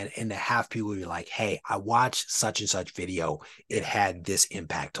con, man, and to have people be like, "Hey, I watched such and such video. It yeah, had this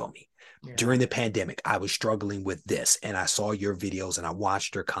impact on me yeah, during the pandemic. I was struggling with this, and I saw your videos and I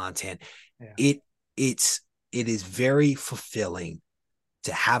watched your content. yeah, It it's it is very fulfilling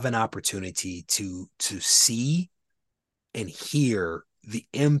to have an opportunity to see and hear the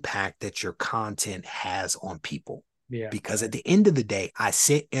impact that your content has on people. yeah, Because at the end of the day, I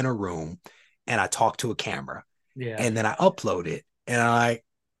sit in a room and I talk to a camera yeah, and then I upload it and I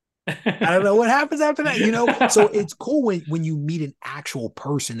I don't know what happens after that, you know? So it's cool when you meet an actual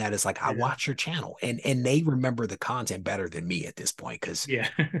person that is like, I Yeah. watch your channel and they remember the content better than me at this point because Yeah.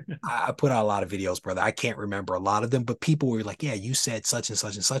 I put out a lot of videos, brother. I can't remember a lot of them, but people were like, yeah, you said such and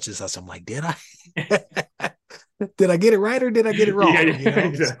such and such and such. I'm like, did I? Did I get it right or did I get it Yeah, wrong? You yeah, know?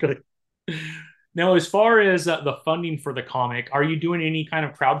 exactly. Now, as far as the funding for the comic, are you doing any kind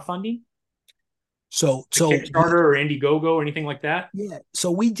of crowdfunding, So like so Kickstarter we or Indiegogo or anything like that? yeah,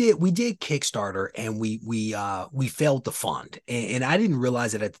 so we did Kickstarter and we failed to fund. And I didn't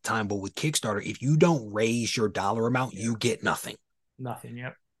realize it at the time, but with Kickstarter, if you don't raise your dollar amount, Yeah. you get nothing. Nothing.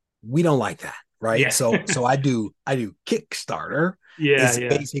 Yep. We don't like that, right? Yeah. So I do Kickstarter Yeah. is Yeah.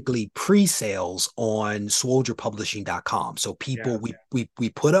 basically pre-sales on soldierpublishing.com. So Yeah. people we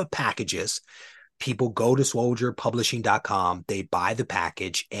put up packages, people go to soldierpublishing.com, they buy the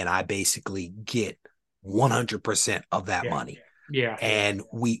package, and I basically get 100% of that Yeah. money. Yeah. Yeah. And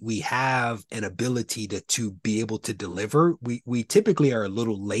we have an ability to be able to deliver. We typically are a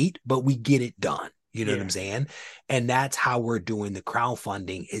little late, but we get it done. You know what Yeah. I'm saying? And that's how we're doing the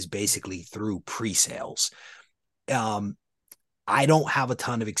crowdfunding is basically through pre-sales. Um, I don't have a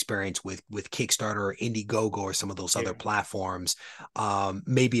ton of experience with Kickstarter or Indiegogo or some of those Yeah. other platforms.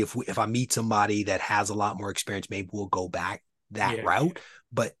 Maybe if I meet somebody that has a lot more experience, maybe we'll go back that Yeah. route.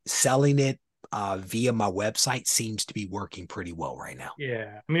 But selling it via my website seems to be working pretty well right now.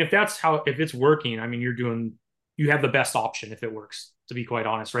 Yeah. I mean, if it's working, I mean, you have the best option if it works, to be quite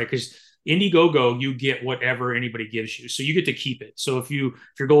honest, right? Because Indiegogo, you get whatever anybody gives you. So you get to keep it. So if your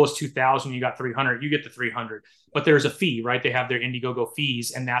goal is 2,000, you got 300, you get the 300. But there's a fee, right? They have their Indiegogo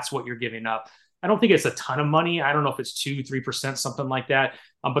fees, and that's what you're giving up. I don't think it's a ton of money. I don't know if it's 2, 3%, something like that.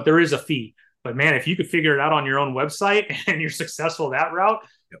 But there is a fee. But man, if you could figure it out on your own website and you're successful that route,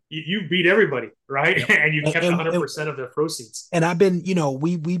 you beat everybody, right? Yep. And you kept And 100% of the proceeds. and I've been,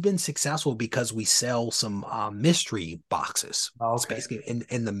 we've been successful because we sell some mystery boxes. Oh, It's okay. basically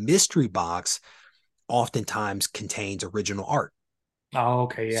and the mystery box oftentimes contains original art. Oh,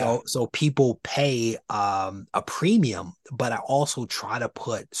 okay. Yeah. So people pay a premium, but I also try to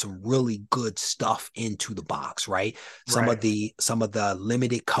put some really good stuff into the box, right? Right. Some of the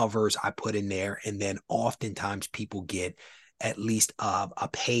limited covers I put in there, and then oftentimes people get at least a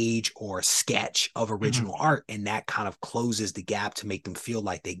page or a sketch of Mm-hmm. original art, and that kind of closes the gap to make them feel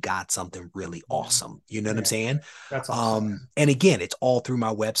like they got something really awesome. You know what I'm Yeah. saying? That's awesome. And again, it's all through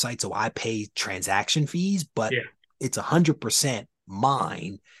my website, so I pay transaction fees, but Yeah. it's 100%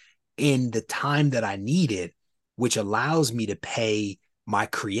 mine in the time that I need it, which allows me to pay my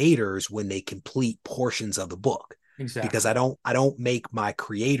creators when they complete portions of the book. Because Exactly. I don't make my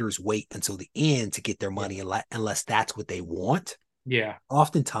creators wait until the end to get their Yeah. money unless that's what they want. Yeah.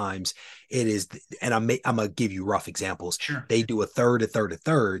 Oftentimes it is, and I'm gonna give you rough examples. Sure. They do a third, a third, a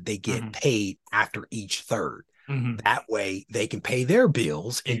third. They get Mm-hmm. paid after each third. Mm-hmm. That way they can pay their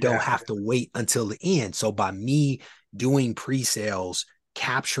bills and don't Exactly. have to wait until the end. So by me doing pre-sales,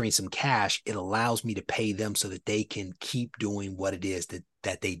 capturing some cash, it allows me to pay them so that they can keep doing what it is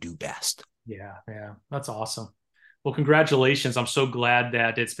that they do best. Yeah. Yeah. That's awesome. Well, congratulations. I'm so glad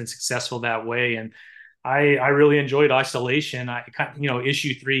that it's been successful that way. And I really enjoyed Isolation. I kind of,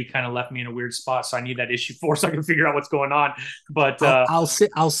 issue 3 kind of left me in a weird spot. So I need that issue 4 so I can figure out what's going on. But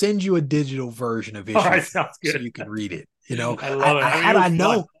I'll send you a digital version of all issue right, 4 sounds so good. you can read it. I love it. I I mean, it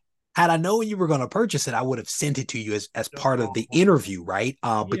was fun. had I known you were going to purchase it, I would have sent it to you as part of the No. interview, right?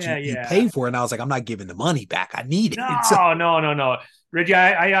 But Yeah, you yeah. paid for it, and I was like, I'm not giving the money back. I need it. So, No, no, no, no. Reggie,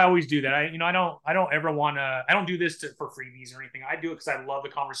 I always do that. I don't ever want to. I don't do this for freebies or anything. I do it because I love the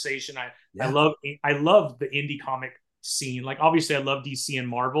conversation. I yeah, love I love the indie comic scene. Like obviously, I love DC and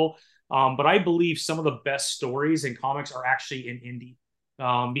Marvel, but I believe some of the best stories in comics are actually in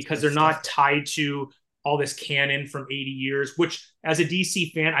indie, because good they're stuff. not tied to all this canon from 80 years. Which, as a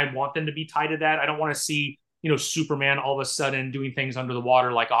DC fan, I want them to be tied to that. I don't want to see Superman all of a sudden doing things under the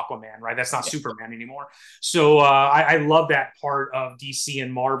water like Aquaman, right? That's not Yeah. Superman anymore. So I love that part of DC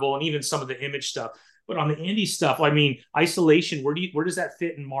and Marvel and even some of the Image stuff. But on the indie stuff, I mean, Isolation, where does that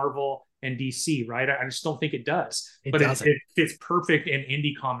fit in Marvel and DC, right? I just don't think it does. It But doesn't. it fits perfect in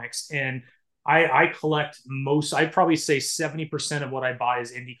indie comics. And I collect I'd probably say 70% of what I buy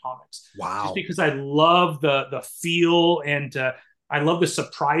is indie comics, just Wow. because I love the feel and I love the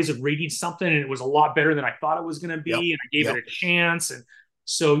surprise of reading something and it was a lot better than I thought it was going to Yep. be, and I gave it Yep. a chance. And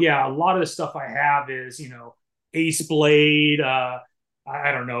so yeah, a lot of the stuff I have is Ace Blade, I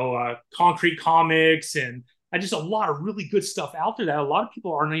don't know, Concrete Comics, and I just a lot of really good stuff out there that a lot of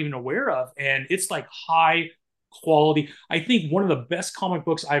people aren't even aware of, and it's like high quality. I think one of the best comic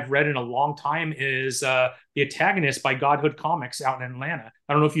books I've read in a long time is The Antagonist by Godhood Comics out in Atlanta.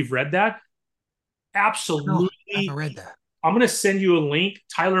 I don't know if you've read that. No, I haven't Absolutely. read that. I'm going to send you a link.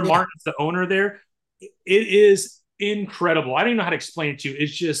 Tyler Yeah. Martin's the owner there. It is incredible. I don't even know how to explain it to you.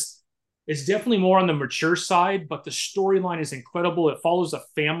 It's just, it's definitely more on the mature side, but the storyline is incredible. It follows a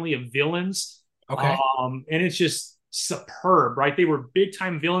family of villains, Okay. and it's just superb, right? They were big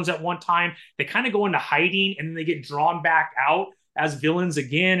time villains at one time. They kind of go into hiding and then they get drawn back out as villains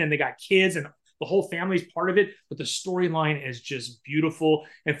again, and they got kids and the whole family's part of it. But the storyline is just beautiful.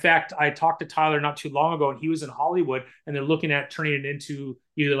 In fact, I talked to Tyler not too long ago, and he was in Hollywood, and they're looking at turning it into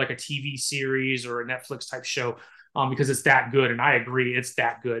either like a TV series or a Netflix type show, because it's that good. And I agree, it's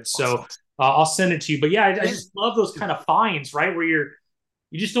that good. So Awesome. I'll send it to you. But yeah, I Yeah. just love those kind of finds, right? Where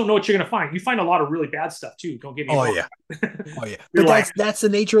you just don't know what you're going to find. You find a lot of really bad stuff too. Don't get me Oh wrong. yeah. Oh yeah. You're But like, that's the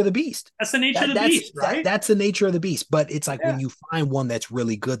nature of the beast. that's the nature of That the that's beast, right? that's the nature of the beast. But it's like Yeah, when you find one that's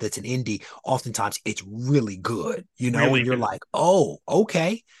really good, that's an indie, oftentimes it's really good, really and you're good. like, oh,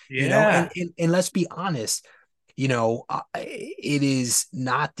 okay, Yeah, and let's be honest, it is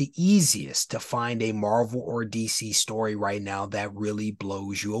not the easiest to find a Marvel or DC story right now that really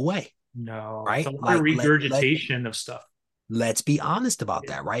blows you away, no, it's a right? lot of Like regurgitation of stuff. let's be honest about Yeah,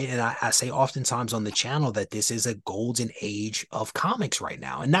 that, right? And I say oftentimes on the channel that this is a golden age of comics right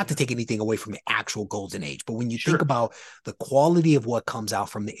now. And not to yeah. take anything away from the actual golden age, but when you think Sure. about the quality of what comes out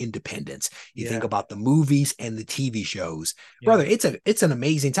from the independents, you think Yeah, about the movies and the TV shows, yeah. brother, it's an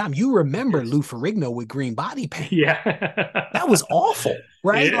amazing time. You remember Yes. Lou Ferrigno with Green Body Paint. That Yeah. was awful,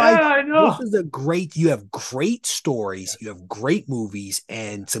 right? Yeah, Like I this know. is you have great stories, you have great movies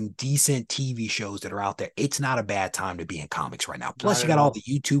and some decent TV shows that are out there. It's not a bad time to be in comics right now. Plus Not you at got all all. the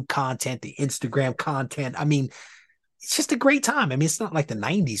YouTube content, the Instagram content. I mean, it's just a great time. I mean, it's not like the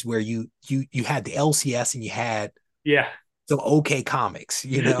 90s where you had the LCS and you had Yeah. some okay comics.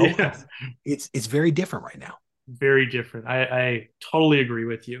 Yeah. It's very different right now. Very different. I totally agree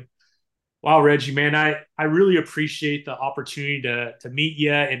with you. Wow, Reggie, man, I really appreciate the opportunity to meet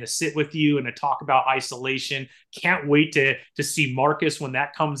you and to sit with you and to talk about isolation. Can't wait to see Marcus when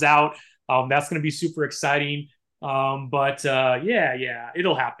that comes out. That's going to be super exciting. But yeah,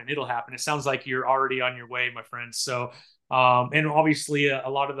 it'll happen. It'll happen. It sounds like you're already on your way, my friend. So, and obviously, a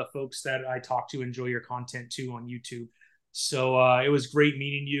lot of the folks that I talk to enjoy your content too on YouTube. So it was great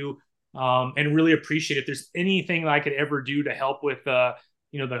meeting you, and really appreciate it. If there's anything that I could ever do to help with the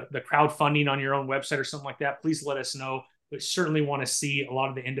crowdfunding on your own website or something like that, please let us know. We certainly want to see a lot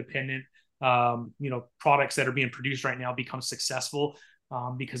of the independent products that are being produced right now become successful,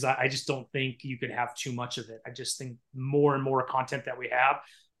 because I just don't think you could have too much of it. I just think more and more content that we have,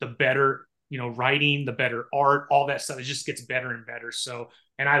 the better, writing, the better art, all that stuff, it just gets better and better. So,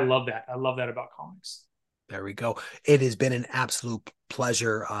 and I love that. I love that about comics. There we go. It has been an absolute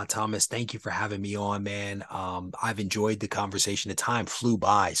pleasure, Thomas. Thank you for having me on, man. I've enjoyed the conversation. The time flew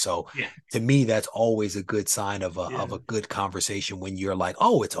by, so Yeah. to me, that's always a good sign of Yeah. a good conversation when you're like,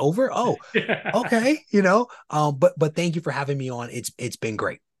 "Oh, it's over. Oh, Yeah. okay." But thank you for having me on. It's been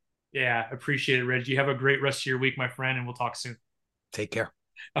great. Yeah. Appreciate it, Reggie. You have a great rest of your week, my friend, and we'll talk soon. Take care.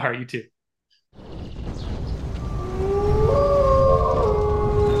 All right. You too.